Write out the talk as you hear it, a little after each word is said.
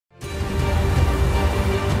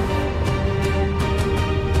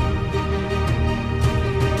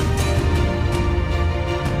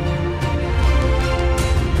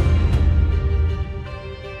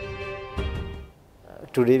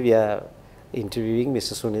today we are interviewing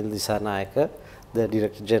Mr. Sunil Disanayaka, the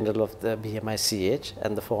Director General of the BMICH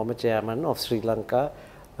and the former Chairman of Sri Lanka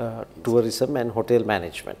Tourism and Hotel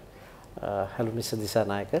Management. Hello, Mr.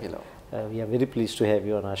 Disanayaka. Hello. We are very pleased to have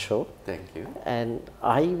you on our show. Thank you. And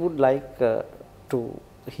I would like to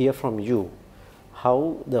hear from you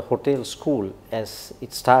how the hotel school, as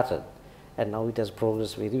it started, and now it has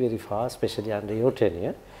progressed very, very fast, especially under your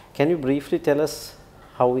tenure. Can you briefly tell us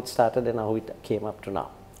how it started and how it came up to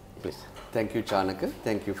now, please? Thank you, Chanaka.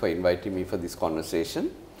 Thank you for inviting me for this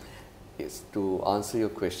conversation. Yes, to answer your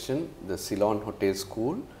question, the Ceylon Hotel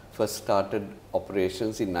School first started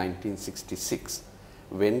operations in 1966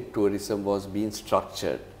 when tourism was being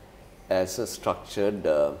structured as a structured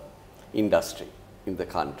industry in the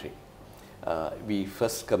country. We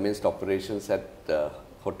first commenced operations at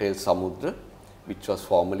Hotel Samudra, which was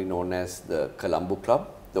formerly known as the Colombo Club,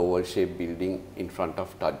 the oval-shaped building in front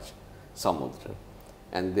of Taj Samudra.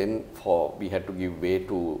 And then we had to give way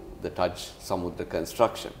to the Taj Samudra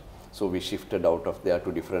construction. So we shifted out of there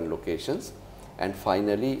to different locations. And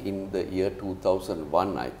finally, in the year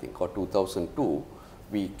 2001, I think, or 2002,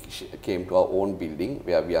 we came to our own building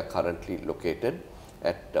where we are currently located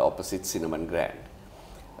at opposite Cinnamon Grand.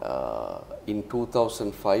 In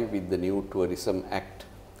 2005, with the new Tourism Act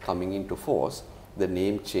coming into force, the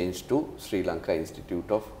name changed to Sri Lanka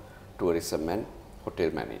Institute of Tourism and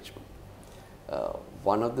Hotel Management.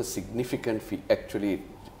 One of the significant, it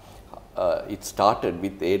started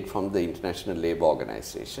with aid from the International Labour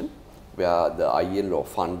Organization, where the ILO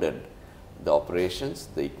funded the operations,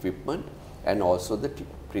 the equipment, and also the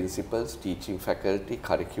principals, teaching faculty,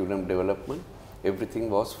 curriculum development. Everything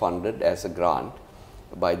was funded as a grant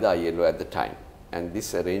by the ILO at the time. And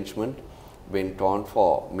this arrangement went on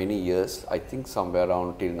for many years, I think somewhere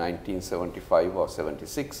around till 1975 or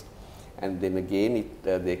 76. And then again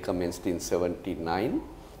they commenced in 79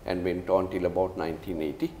 and went on till about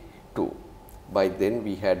 1982. By then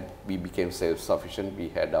we became self-sufficient. We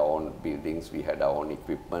had our own buildings, we had our own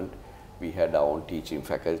equipment, we had our own teaching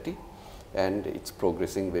faculty, and it's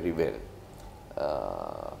progressing very well.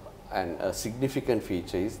 And a significant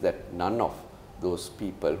feature is that none of those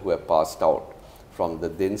people who have passed out from the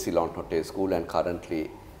then Ceylon Hotel School and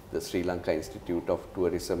currently the Sri Lanka Institute of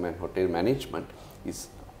Tourism and Hotel Management is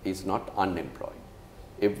not unemployed.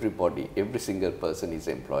 Everybody, every single person is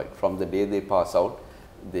employed. From the day they pass out,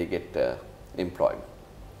 they get employed.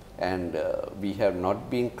 And we have not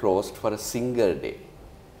been closed for a single day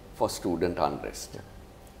for student unrest,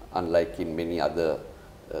 unlike in many other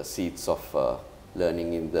seats of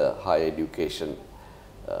learning in the higher education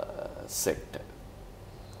sector.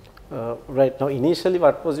 Right now, initially,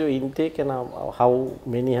 what was your intake and how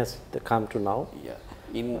many has come to now? Yeah,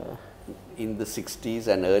 in the 60s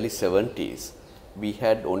and early 70s, we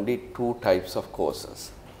had only two types of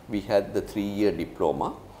courses. We had the 3-year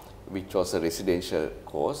diploma, which was a residential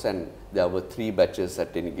course, and there were 3 batches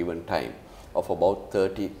at any given time of about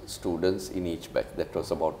 30 students in each batch. That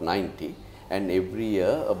was about 90, and every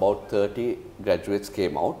year about 30 graduates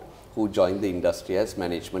came out who joined the industry as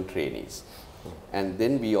management trainees. And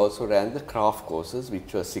then we also ran the craft courses,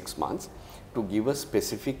 which were 6 months, to give a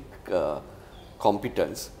specific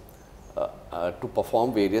competence to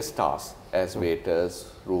perform various tasks as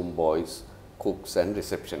waiters, room boys, cooks and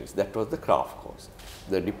receptionists. That was the craft course.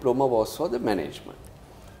 The diploma was for the management.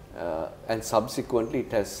 And subsequently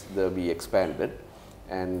we expanded,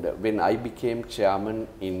 and when I became chairman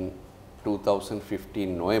in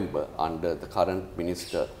 2015 November under the current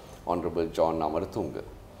minister, Honorable John Amaratunga,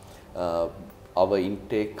 our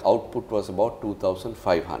intake output was about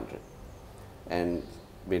 2,500. And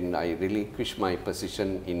when I relinquished my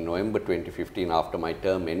position in November 2015 after my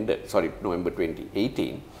term ended, sorry, November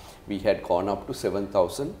 2018, we had gone up to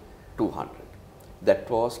 7,200. That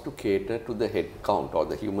was to cater to the head count or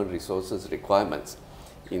the human resources requirements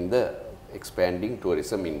in the expanding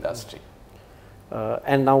tourism industry.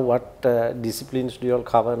 And now what disciplines do you all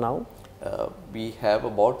cover now? We have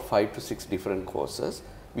about 5 to 6 different courses.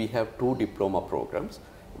 We have 2 diploma programs.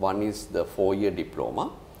 One is the 4-year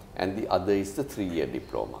diploma and the other is the 3-year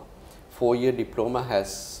diploma. 4-year diploma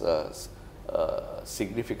has a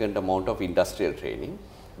significant amount of industrial training,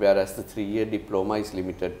 whereas the 3-year diploma is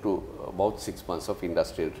limited to about 6 months of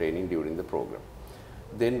industrial training during the program.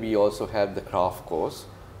 Then we also have the craft course,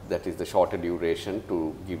 that is the shorter duration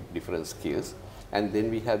to give different skills. And then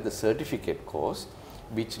we have the certificate course,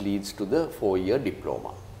 which leads to the 4-year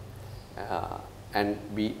diploma. And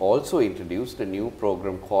we also introduced a new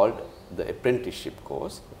program called the apprenticeship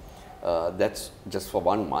course. That's just for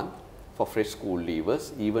 1 month for fresh school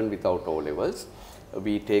leavers, even without O-levels.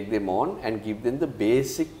 we take them on and give them the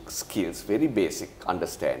basic skills, very basic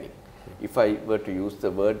understanding. If I were to use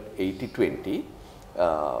the word 80-20,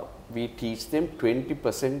 we teach them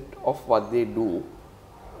 20% of what they do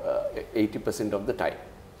 80% of the time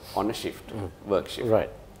on a shift, work shift, Right.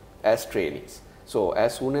 as trainees. So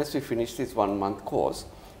as soon as we finish this 1 month course,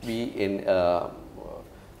 we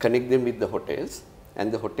connect them with the hotels,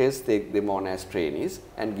 and the hotels take them on as trainees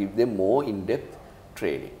and give them more in-depth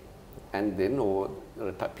training. And then over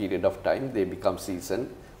a period of time, they become seasoned,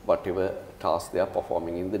 whatever task they are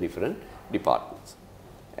performing in the different departments.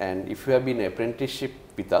 And if you have been apprenticeship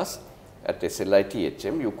with us at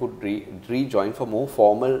SLITHM, you could rejoin for more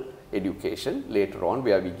formal education later on,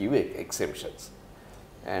 where we give exemptions.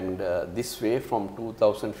 And this way, from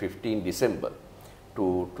 2015 December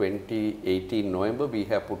to 2018 November, we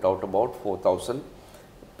have put out about 4,000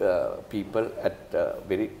 people at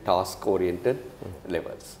very task-oriented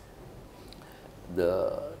levels.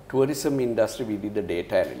 The tourism industry, we did a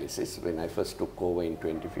data analysis when I first took over in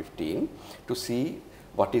 2015 to see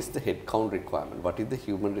what is the headcount requirement, what is the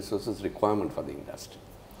human resources requirement for the industry.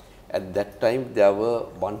 At that time, there were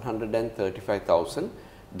 135,000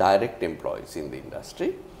 direct employees in the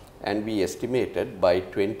industry, and we estimated by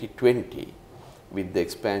 2020, with the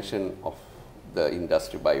expansion of the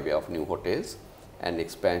industry by way of new hotels and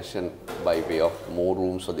expansion by way of more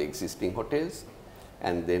rooms for the existing hotels,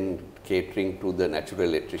 and then catering to the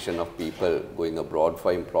natural attrition of people going abroad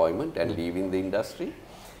for employment and leaving the industry,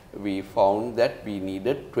 we found that we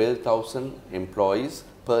needed 12,000 employees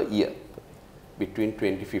per year between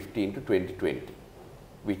 2015 to 2020,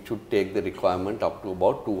 which should take the requirement up to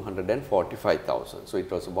about 245,000. So it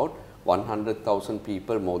was about 100,000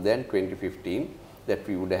 people more than 2015 that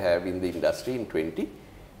we would have in the industry in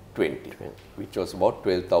 2020, which was about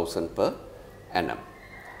 12,000 per annum.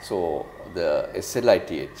 So the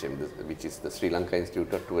SLITHM, which is the Sri Lanka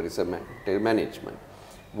Institute of Tourism and Hotel Management,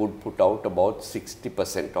 would put out about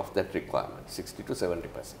 60% of that requirement, 60 to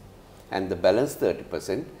 70%. And the balance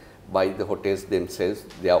 30% by the hotels themselves,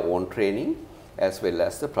 their own training, as well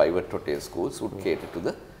as the private hotel schools would cater to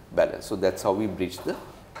the balance. So that's how we bridge the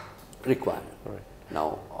requirement. Right.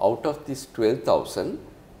 Now, out of this 12,000,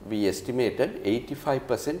 we estimated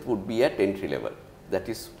 85% would be at entry level. That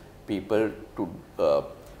is people to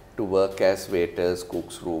work as waiters,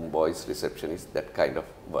 cooks, room boys, receptionists, that kind of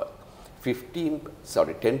work.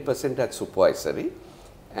 10% at supervisory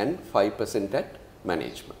and 5% at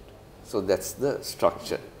management. So that's the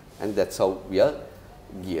structure, and that's how we are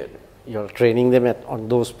geared. You're training them on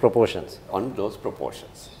those proportions. On those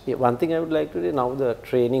proportions. Yeah, one thing I would like to do now, the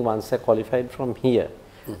training, once they're qualified from here,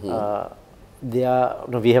 we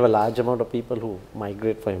have a large amount of people who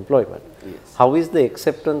migrate for employment. Yes. How is the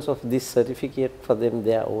acceptance of this certificate for them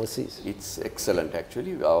there overseas? It's excellent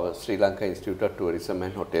actually. Our Sri Lanka Institute of Tourism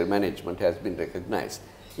and Hotel Management has been recognized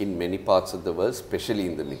in many parts of the world, especially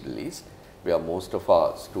in the Middle East, where most of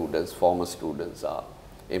our students, former students, are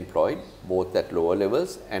employed both at lower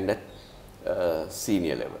levels and at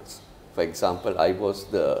senior levels. For example, I was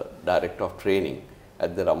the director of training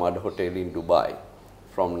at the Ramada Hotel in Dubai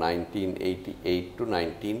from 1988 to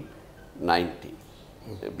 1990,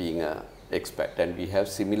 being an expat. And we have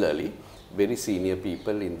similarly very senior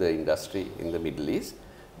people in the industry in the Middle East,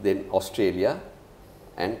 then Australia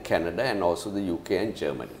and Canada, and also the UK and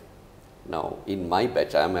Germany. Now, in my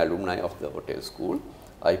batch, I am an alumni of the hotel school.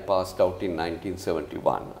 I passed out in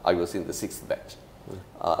 1971. I was in the 6th batch.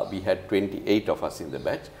 We had 28 of us in the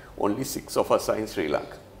batch. Only 6 of us are in Sri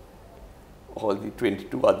Lanka. All the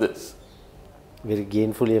 22 others, Very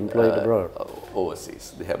gainfully employed abroad.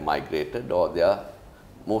 Overseas. They have migrated, or they are,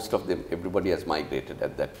 most of them, everybody has migrated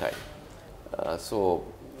at that time. So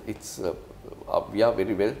it's, we are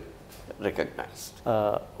very well recognized.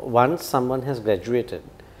 Once someone has graduated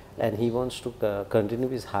and he wants to continue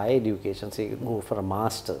his higher education, say go for a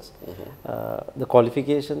master's, the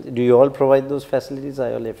qualifications, do you all provide those facilities? Are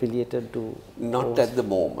you all affiliated to? Not at the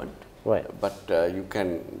moment, right. But you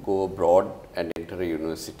can go abroad and enter a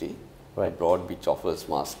university, right. abroad, which offers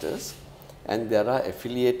masters, and there are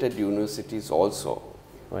affiliated universities also,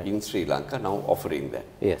 right. in Sri Lanka now offering that.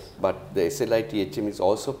 Yes. But the SLITHM is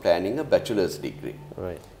also planning a bachelor's degree.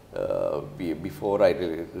 Right. Before I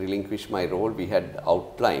relinquished my role, we had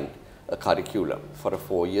outlined a curriculum for a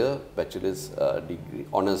 4-year bachelor's degree,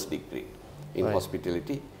 honors degree in right.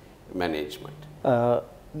 hospitality management.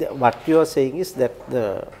 What you are saying is that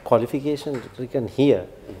the qualification written here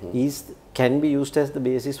can be used as the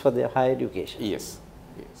basis for their higher education. Yes,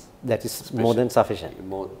 yes. That is more than sufficient.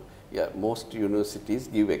 Most universities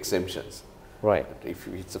give exemptions. Right. But if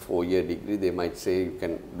it's a 4-year degree, they might say you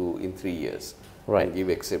can do in 3 years. Right. And give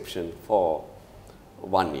exception for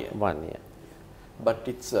 1 year. 1 year. But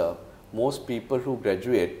it's most people who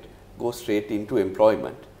graduate go straight into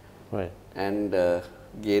employment Right. and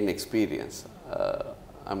gain experience.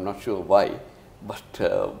 I'm not sure why, but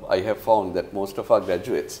I have found that most of our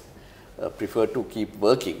graduates prefer to keep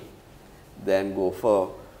working than go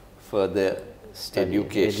for further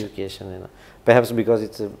education. Perhaps because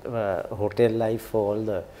it's a hotel life, for all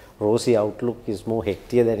the rosy outlook is more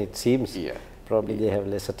hectic than it seems. Yeah. Probably they have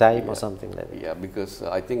lesser time or something like that. Yeah, because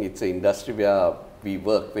I think it's an industry where we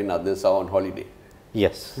work when others are on holiday.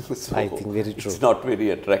 Yes, So I think very true. it's not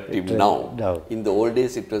very attractive now. No. In the old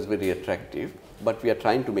days, it was very attractive, but we are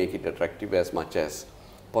trying to make it attractive as much as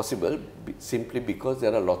possible, simply because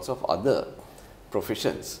there are lots of other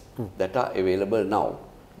professions that are available now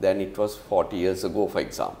than it was 40 years ago, for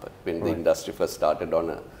example, when the industry first started on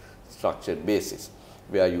a structured basis,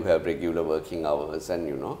 where you have regular working hours and,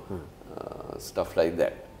 you know, stuff like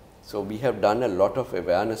that. So we have done a lot of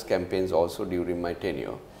awareness campaigns also during my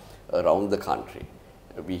tenure around the country.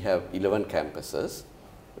 We have 11 campuses.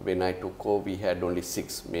 When I took over, we had only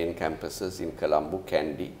 6 main campuses in Colombo,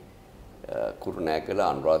 Kandy,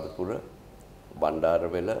 Kurunegala, Anuradhapura,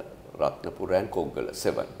 Bandarawala, Ratnapura and Koggala,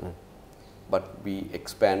 7. But we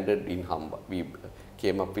expanded in we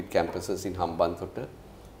came up with campuses in Hambantota,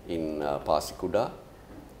 in Pasikuda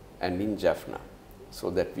and in Jaffna, so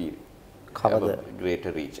that we have a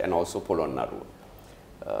greater reach, and also Polonnaruwa,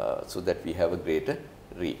 so that we have a greater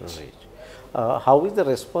reach. How is the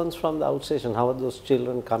response from the outstation? How are those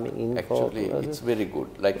children coming in? Actually, it's very good.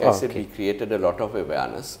 Like I said, we created a lot of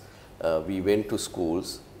awareness. We went to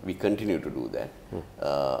schools. We continue to do that.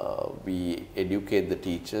 We educate the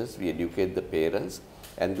teachers, we educate the parents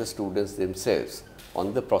and the students themselves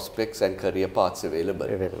on the prospects and career paths available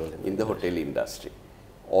in the hotel industry.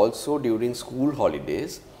 Also, during school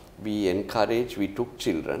holidays, we took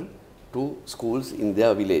children to schools in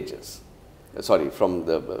their villages. From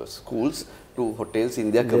the schools to hotels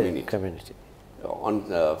in their community. On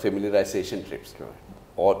familiarization trips,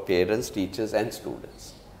 or parents, teachers and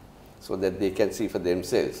students, so that they can see for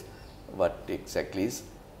themselves what exactly is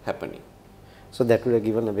happening. So that would have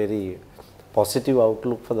given a very positive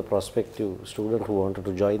outlook for the prospective student who wanted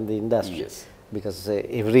to join the industry. Yes. Because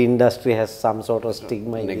every industry has some sort of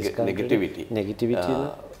stigma in this country.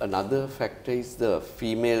 Negativity. Another factor is the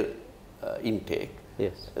female intake.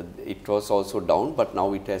 Yes. It was also down, but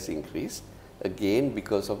now it has increased again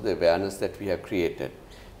because of the awareness that we have created.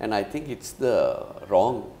 And I think it's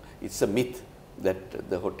it's a myth that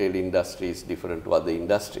the hotel industry is different to other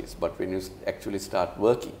industries. But when you actually start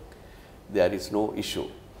working, there is no issue.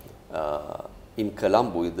 In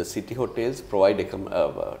Colombo, the city hotels provide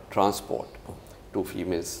transport to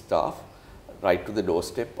female staff right to the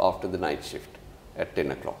doorstep after the night shift at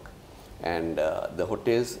 10 o'clock. And the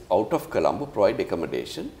hotels out of Colombo provide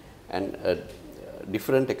accommodation, and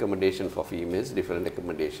different accommodation for females, different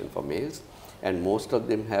accommodation for males, and most of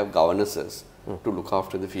them have governesses to look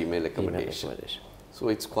after the female accommodation. So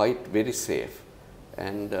it's quite very safe,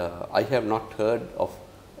 and I have not heard of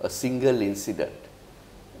a single incident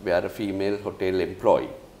where a female hotel employee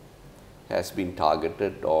has been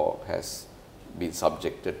targeted or has been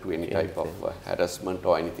subjected to any type of harassment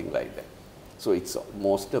or anything like that. So it's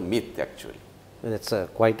most a myth actually. That's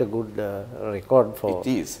quite a good record for. It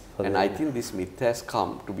is, and I think this myth has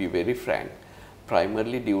come, to be very frank,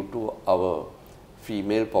 primarily due to our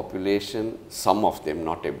female population, some of them,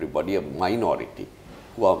 not everybody, a minority,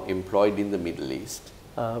 who are employed in the Middle East.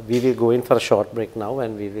 We will go in for a short break now,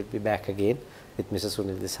 and we will be back again with Mr.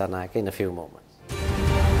 Sunil Dissanayake in a few moments.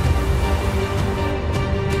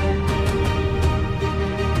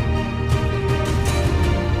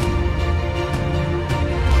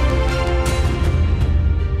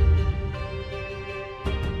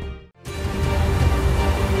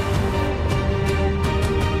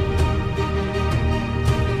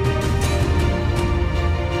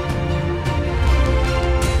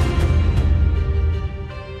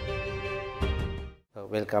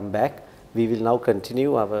 Welcome back. We will now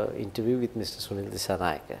continue our interview with Mr. Sunil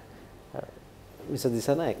Dissanayake. Mr.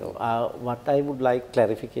 Dissanayake, what I would like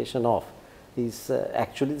clarification of is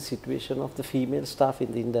actually the situation of the female staff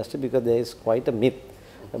in the industry, because there is quite a myth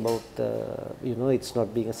about, it's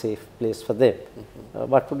not being a safe place for them.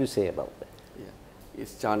 What would you say about that? Yeah.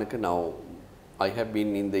 Yes, Chanaka, now I have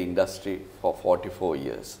been in the industry for 44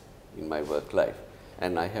 years in my work life,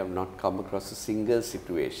 and I have not come across a single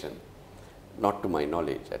situation, not to my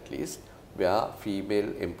knowledge at least, where female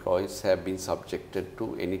employees have been subjected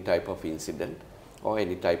to any type of incident or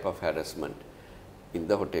any type of harassment in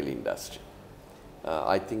the hotel industry.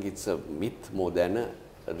 I think it's a myth more than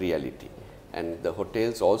a reality. and the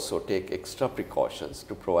hotels also take extra precautions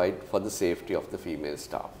to provide for the safety of the female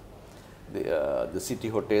staff. The city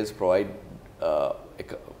hotels provide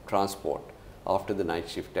transport after the night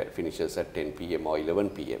shift finishes at 10 p.m. or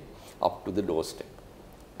 11 p.m. up to the doorstep.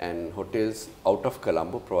 And hotels out of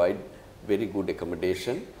Colombo provide very good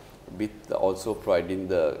accommodation, with also providing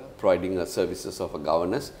the services of a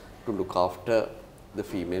governess to look after the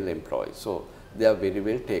female employees. So they are very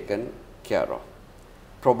well taken care of.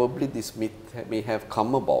 Probably this myth may have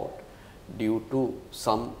come about due to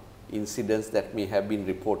some incidents that may have been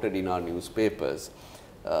reported in our newspapers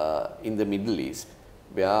in the Middle East,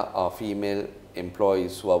 where our female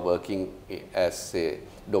employees who are working as say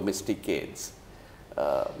domestic aides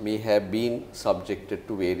may have been subjected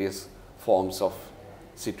to various forms of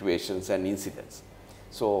situations and incidents.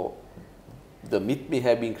 So the myth may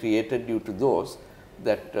have been created due to those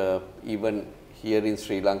that even here in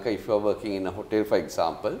Sri Lanka, if you are working in a hotel, for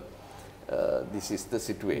example, this is the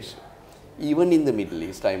situation. Even in the Middle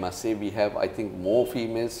East, I must say, we have, I think, more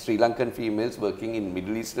females, Sri Lankan females working in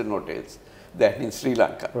Middle Eastern hotels than in Sri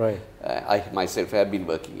Lanka. Right. I myself have been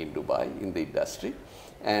working in Dubai in the industry,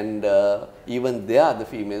 and even there the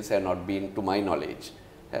females have not been, to my knowledge,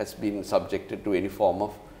 has been subjected to any form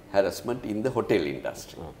of harassment in the hotel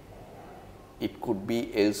industry. It could be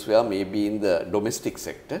elsewhere, maybe in the domestic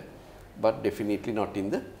sector, but definitely not in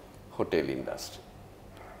the hotel industry.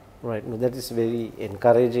 Right. No, that is very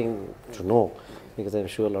encouraging to know, because I'm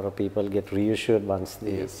sure a lot of people get reassured once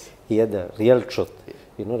they hear the real truth,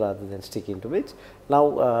 you know, rather than sticking to it.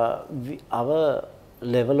 Now, our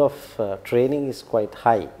level of training is quite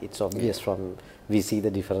high. It's obvious from we see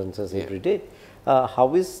the differences every day.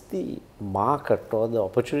 How is the market or the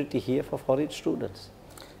opportunity here for foreign students?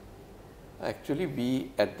 Actually,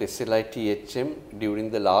 we at SLITHM during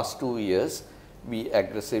the last 2 years, we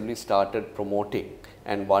aggressively started promoting,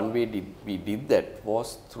 and one way we did that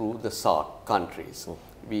was through the SAARC countries.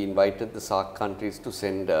 We invited the SAARC countries to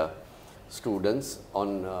send students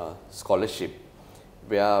on scholarship,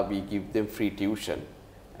 where we give them free tuition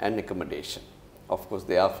and accommodation. Of course,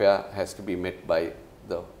 the airfare has to be met by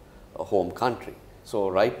the home country. So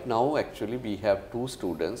right now, actually, we have 2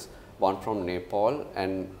 students, one from Nepal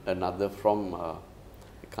and another from, I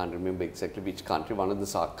can't remember exactly which country, one of the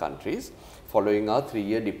SAARC countries, following our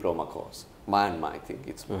 3-year diploma course. Myanmar, I think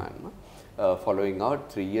it's Myanmar, following our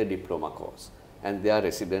 3-year diploma course. And they are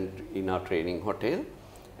resident in our training hotel,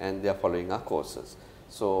 and they are following our courses.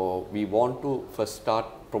 So we want to first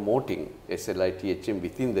start promoting SLITHM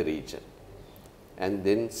within the region, and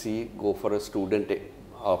then go for a student,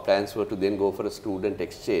 our plans were to then go for a student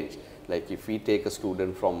exchange. Like if we take a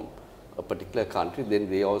student from a particular country, then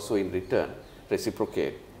they also in return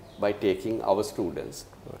reciprocate by taking our students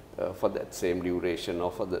for that same duration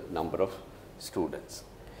or for the number of students.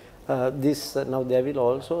 Now there will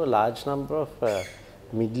also a large number of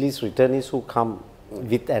Middle East returnees who come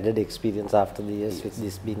with added experience after the years, with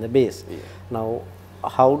this being the base. Now,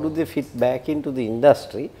 how do they fit back into the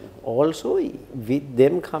industry? Also, with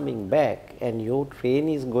them coming back and your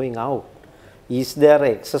trainees going out, is there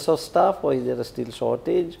an excess of staff, or is there a still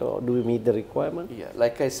shortage, or do we meet the requirement? Yeah,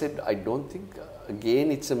 like I said, I don't think,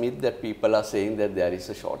 again, it's a myth that people are saying that there is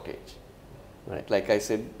a shortage. Right. Like I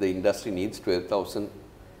said, the industry needs 12,000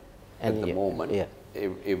 at the moment,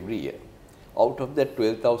 every year. Out of that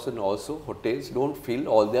 12,000 also, hotels don't fill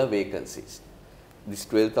all their vacancies. This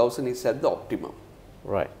 12,000 is at the optimum.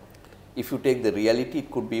 Right. If you take the reality,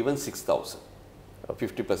 it could be even 6,000,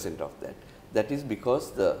 50% of that. That is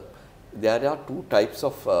because there are 2 types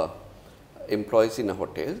of employees in a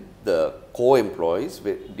hotel. The core employees,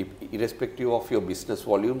 irrespective of your business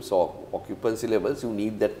volumes or occupancy levels, you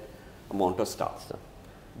need that amount of staff.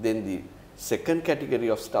 Then the second category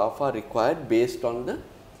of staff are required based on the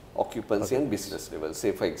occupancy and business levels.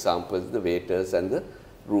 Say for example, the waiters and the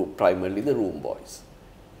primarily the room boys.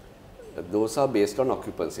 Those are based on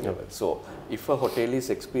occupancy levels. So if a hotel is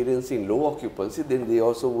experiencing low occupancy, then they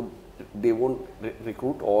also won't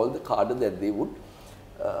recruit all the cadre that they would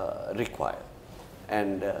require.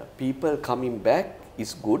 And people coming back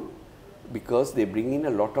is good, because they bring in a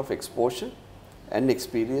lot of exposure and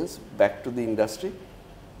experience back to the industry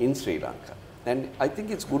in Sri Lanka. And I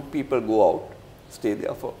think it's good people go out, stay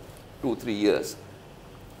there for 2-3 years,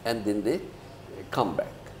 and then they come back.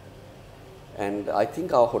 And I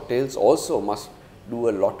think our hotels also must do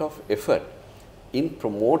a lot of effort in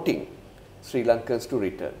promoting Sri Lankans to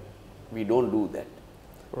return. We don't do that.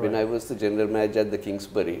 Right. When I was the general manager at the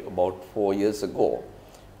Kingsbury about 4 years ago,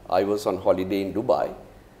 I was on holiday in Dubai,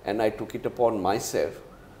 and I took it upon myself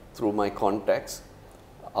through my contacts,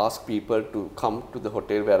 ask people to come to the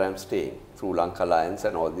hotel where I am staying through Lanka Alliance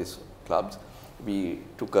and all these clubs, we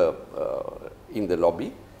took a, in the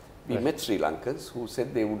lobby, we met Sri Lankans who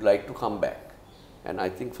said they would like to come back. And I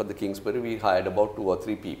think for the Kingsbury, we hired about 2 or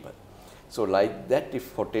 3 people. So like that,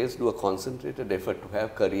 if hotels do a concentrated effort to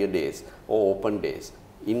have career days or open days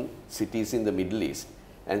in cities in the Middle East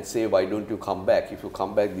and say, why don't you come back? If you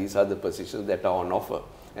come back, these are the positions that are on offer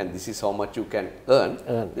and this is how much you can earn.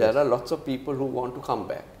 There are lots of people who want to come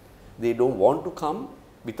back. They don't want to come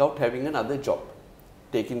without having another job,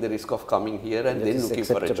 taking the risk of coming here and then looking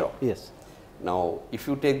for a job. Yes. Now, if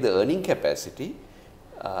you take the earning capacity,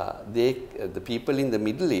 the people in the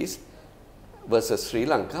Middle East versus Sri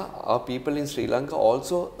Lanka, our people in Sri Lanka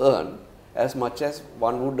also earn as much as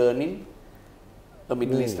one would earn in a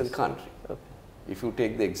Middle Eastern country. Okay. If you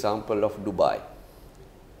take the example of Dubai,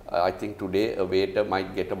 I think today a waiter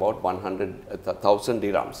might get about 1,000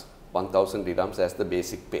 dirhams, 1,000 dirhams as the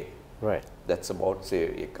basic pay. Right. That's about,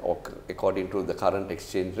 say, according to the current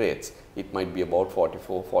exchange rates, it might be about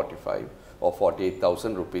 44, 45 or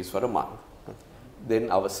 48,000 rupees for a month. Then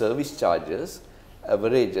our service charges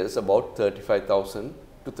averages about 35,000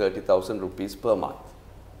 to 30,000 rupees per month.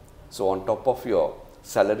 So on top of your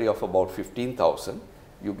salary of about 15,000,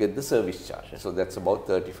 you get the service charge. So that's about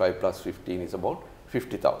 35 plus 15 is about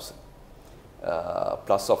 50,000.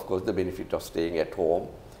 Plus of course the benefit of staying at home.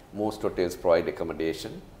 Most hotels provide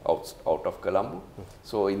accommodation out of Colombo.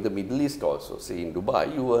 So in the Middle East also, say in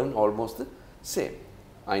Dubai, you earn almost the same.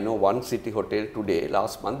 I know one city hotel today,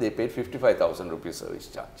 last month they paid 55,000 rupees service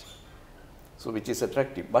charge. So which is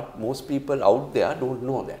attractive, but most people out there don't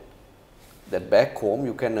know that. That back home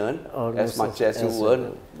you can earn as much as you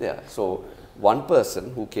earn there. So one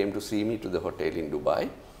person who came to see me to the hotel in Dubai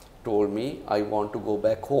told me, I want to go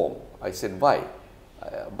back home. I said, why?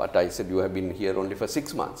 But I said, you have been here only for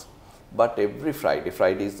 6 months. But every Friday,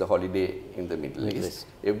 Friday is the holiday in the Middle East,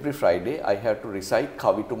 every Friday I have to recite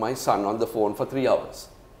Kavi to my son on the phone for 3 hours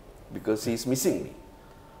because he is missing me.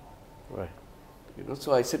 Right. You know,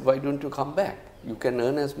 so I said, why don't you come back? You can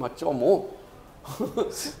earn as much or more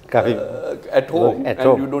at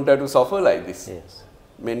home, you don't have to suffer like this. Yes.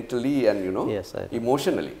 Mentally and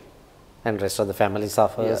emotionally. And rest of the family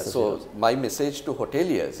suffers. Yeah, so my message to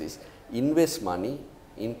hoteliers is invest money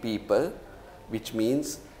in people, which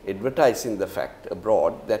means advertising the fact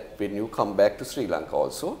abroad that when you come back to Sri Lanka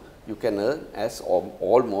also, you can earn as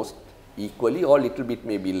almost equally or little bit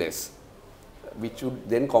maybe less, which would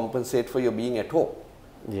then compensate for your being at home.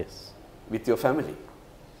 Yes. With your family.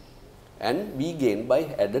 And we gain by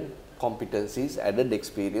added competencies, added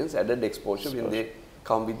experience, added exposure when they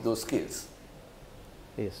come with those skills.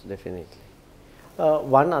 Yes, definitely.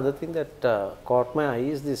 One other thing that caught my eye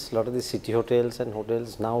is this, lot of the city hotels and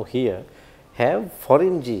hotels now here have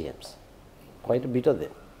foreign GMs, quite a bit of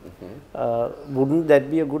them. Wouldn't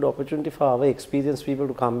that be a good opportunity for our experienced people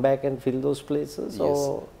to come back and fill those places? Yes,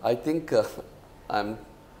 or? I think I'm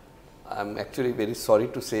actually very sorry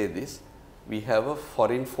to say this. We have a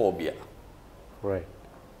foreign phobia. Right.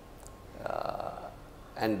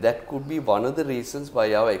 And that could be one of the reasons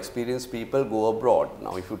why our experienced people go abroad.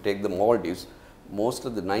 Now, if you take the Maldives, most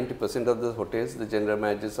of the 90% of the hotels, the general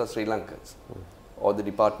managers are Sri Lankans or the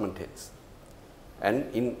department heads.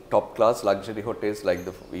 And in top class luxury hotels like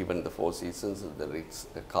even the Four Seasons, the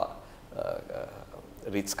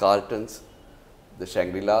Ritz-Carltons, the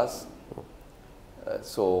Shangri-Las.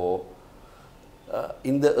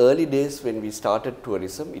 In the early days when we started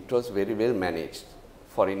tourism, it was very well managed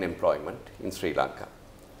foreign employment in Sri Lanka,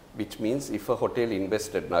 which means if a hotel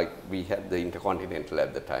invested, like we had the Intercontinental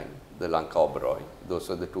at the time, the Lanka Oberoi, those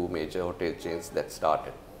were the 2 major hotel chains that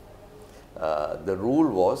started. The rule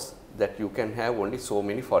was that you can have only so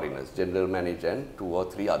many foreigners, general manager and 2 or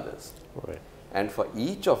 3 others. Right. And for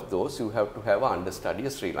each of those, you have to have an understudy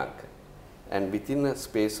of Sri Lanka. And within a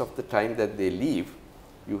space of the time that they leave,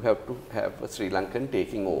 you have to have a Sri Lankan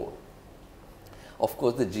taking over. Of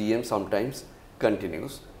course, the GM sometimes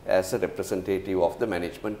continues as a representative of the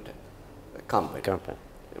management company.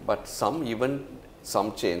 But some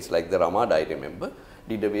chains like the Ramada, I remember,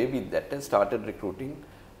 did away with that and started recruiting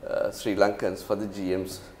Sri Lankans for the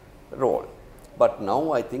GM's role. But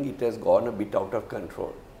now I think it has gone a bit out of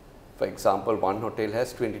control. For example, one hotel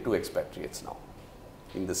has 22 expatriates now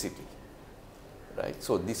in the city. Right?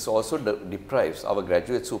 So this also deprives our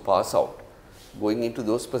graduates who pass out going into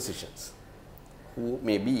those positions who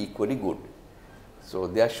may be equally good. So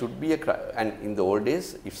there should be and in the old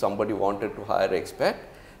days, if somebody wanted to hire an expat,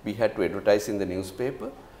 we had to advertise in the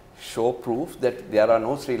newspaper, show proof that there are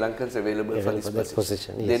no Sri Lankans available for this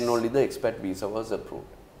position. Yes. Then only the expat visa was approved.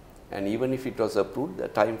 And even if it was approved, the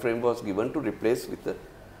time frame was given to replace with the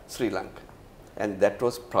Sri Lanka. And that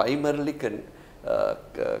was primarily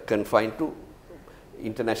confined to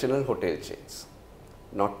international hotel chains,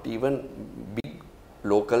 not even big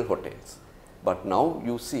local hotels. But now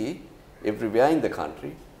you see everywhere in the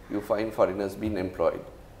country, you find foreigners being employed,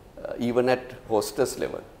 even at hostess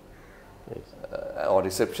level, or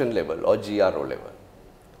reception level, or GRO level.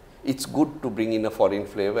 It's good to bring in a foreign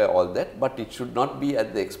flavor, all that, but it should not be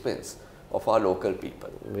at the expense of our local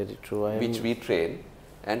people. Very true. Which we train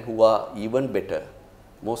and who are even better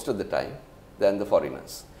most of the time than the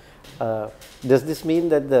foreigners. Does this mean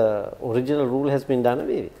that the original rule has been done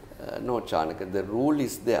away with? No, Chanaka, the rule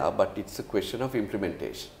is there, but it's a question of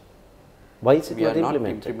implementation. Why is it We not are not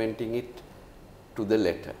implemented? implementing it to the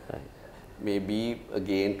letter. Right. Maybe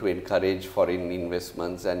again to encourage foreign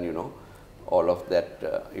investments and all of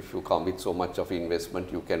that. If you come with so much of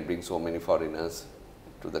investment, you can bring so many foreigners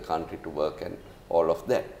to the country to work and all of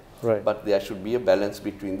that. Right. But there should be a balance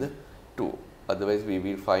between the two. Otherwise, we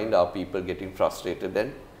will find our people getting frustrated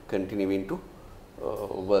and continuing to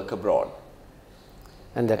work abroad.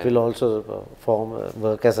 And that will also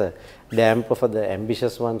work as a damper for the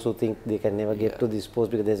ambitious ones who think they can never get to this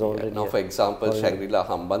post because there's already. Now, for example, Shangri-La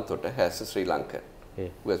Hambantota has a Sri Lankan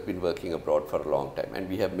who has been working abroad for a long time, and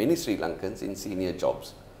we have many Sri Lankans in senior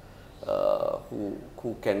jobs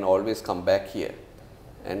who can always come back here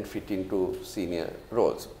and fit into senior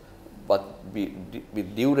roles. But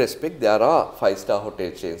with due respect, there are 5-star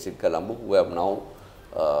hotel chains in Colombo who have now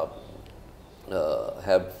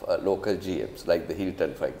have local GMs, like the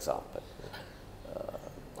Hilton, for example.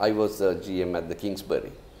 I was a GM at the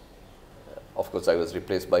Kingsbury. Of course, I was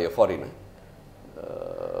replaced by a foreigner,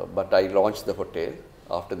 but I launched the hotel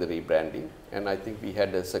after the rebranding, and I think we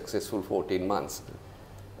had a successful 14 months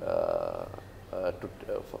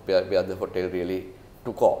where the hotel really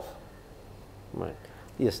took off. Right.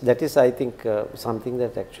 Yes, that is, I think, something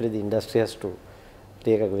that actually the industry has to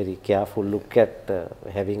take a very careful look at,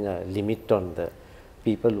 having a limit on the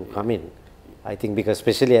people who come in. I think because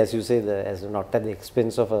especially as you say, as not at the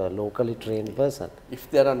expense of a locally trained person. If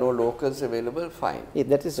there are no locals available, fine. Yeah,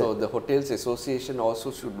 that is so the Hotels Association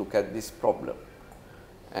also should look at this problem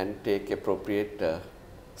and take appropriate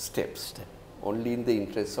steps, only in the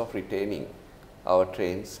interest of retaining our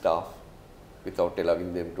trained staff without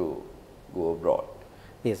allowing them to go abroad.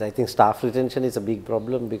 Yes, I think staff retention is a big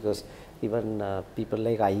problem because even people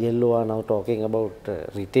like ILO are now talking about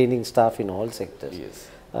retaining staff in all sectors. Yes.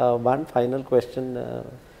 One final question, Mr.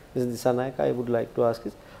 Dissanayake, I would like to ask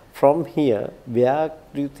is, from here, where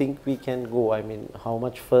do you think we can go? I mean, how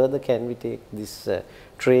much further can we take this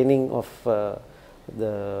training of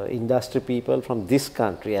the industry people from this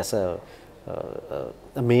country as a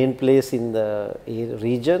main place in the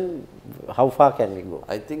region? How far can we go?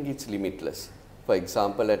 I think it's limitless. For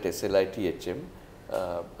example, at SLITHM,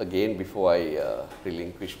 again before I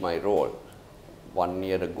relinquish my role, 1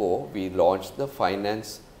 year ago, we launched the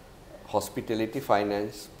Hospitality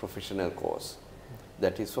Finance Professional course.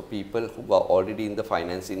 That is for people who are already in the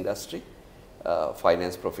finance industry,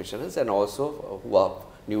 finance professionals, and also who are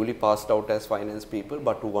newly passed out as finance people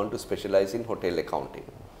but who want to specialize in hotel accounting.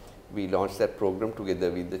 We launched that program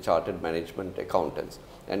together with the chartered management accountants,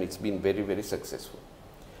 and it's been very, very successful.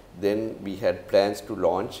 Then we had plans to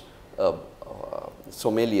launch a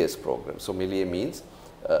sommeliers program. Sommelier means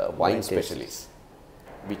wine specialists,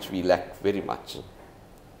 which we lack very much.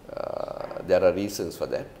 There are reasons for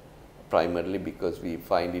that, primarily because we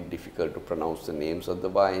find it difficult to pronounce the names of the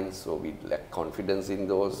wines, so we lack confidence in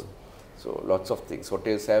those. So lots of things.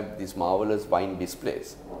 Hotels have these marvelous wine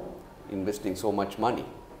displays, investing so much money,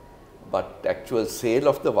 but actual sale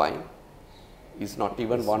of the wine is not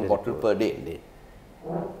even one bottle per day.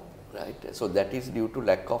 Right? So that is due to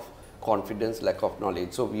lack of confidence, lack of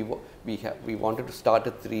knowledge. So we wanted to start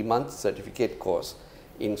a 3-month certificate course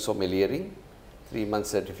in sommeliering, 3-month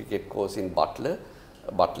certificate course in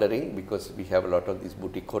butlering, because we have a lot of these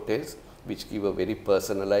boutique hotels which give a very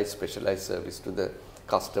personalized, specialized service to the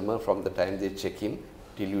customer from the time they check in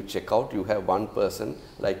till you check out. You have one person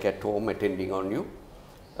like at home attending on you.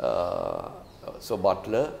 So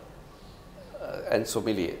butler and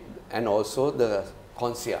sommelier, and also the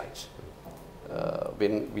concierge.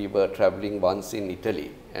 When we were traveling once in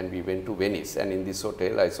Italy and we went to Venice, and in this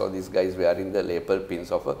hotel I saw these guys wearing the lapel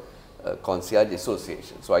pins of a concierge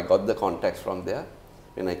association. So I got the contacts from there.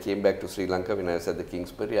 When I came back to Sri Lanka, when I was at the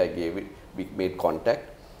Kingsbury, we made contact,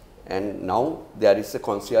 and now there is a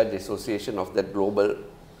concierge association of that global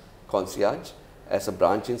concierge as a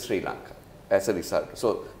branch in Sri Lanka as a result.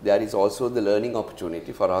 So there is also the learning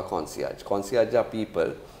opportunity for our concierge. Concierge are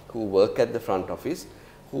people who work at the front office,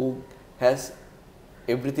 who has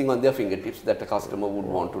everything on their fingertips that a customer would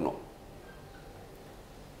want to know.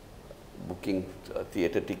 booking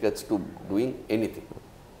theatre tickets to doing anything.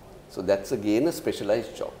 So that's again a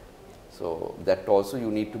specialized job. So that also you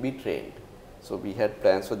need to be trained. So we had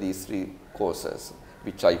plans for these 3 courses,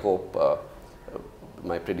 which I hope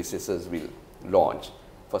my predecessors will launch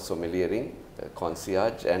for sommeliering,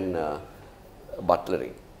 concierge and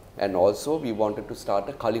butlering. And also we wanted to start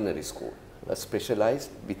a culinary school, a specialized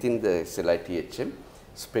within the SLITHM,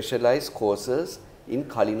 specialized courses in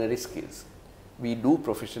culinary skills. We do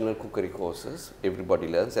professional cookery courses, everybody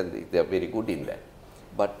learns and they are very good in that.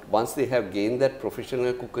 But once they have gained that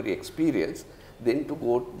professional cookery experience, then to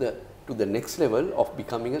go to the next level of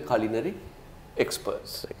becoming a culinary expert.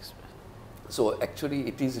 So actually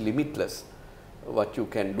it is limitless what you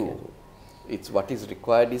can do. It's what is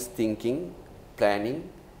required is thinking, planning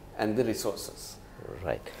and the resources.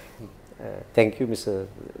 Right. Thank you, Mr.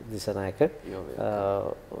 Disanayake.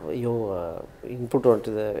 Your input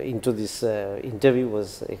into this interview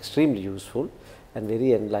was extremely useful and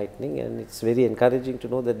very enlightening, and it's very encouraging to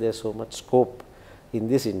know that there's so much scope in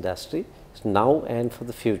this industry now and for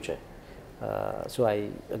the future. So I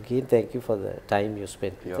again thank you for the time you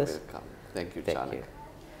spent with us. You're welcome. Thank you, Chanak.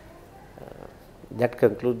 That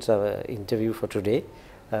concludes our interview for today.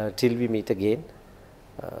 Till we meet again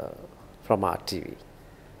from RTV.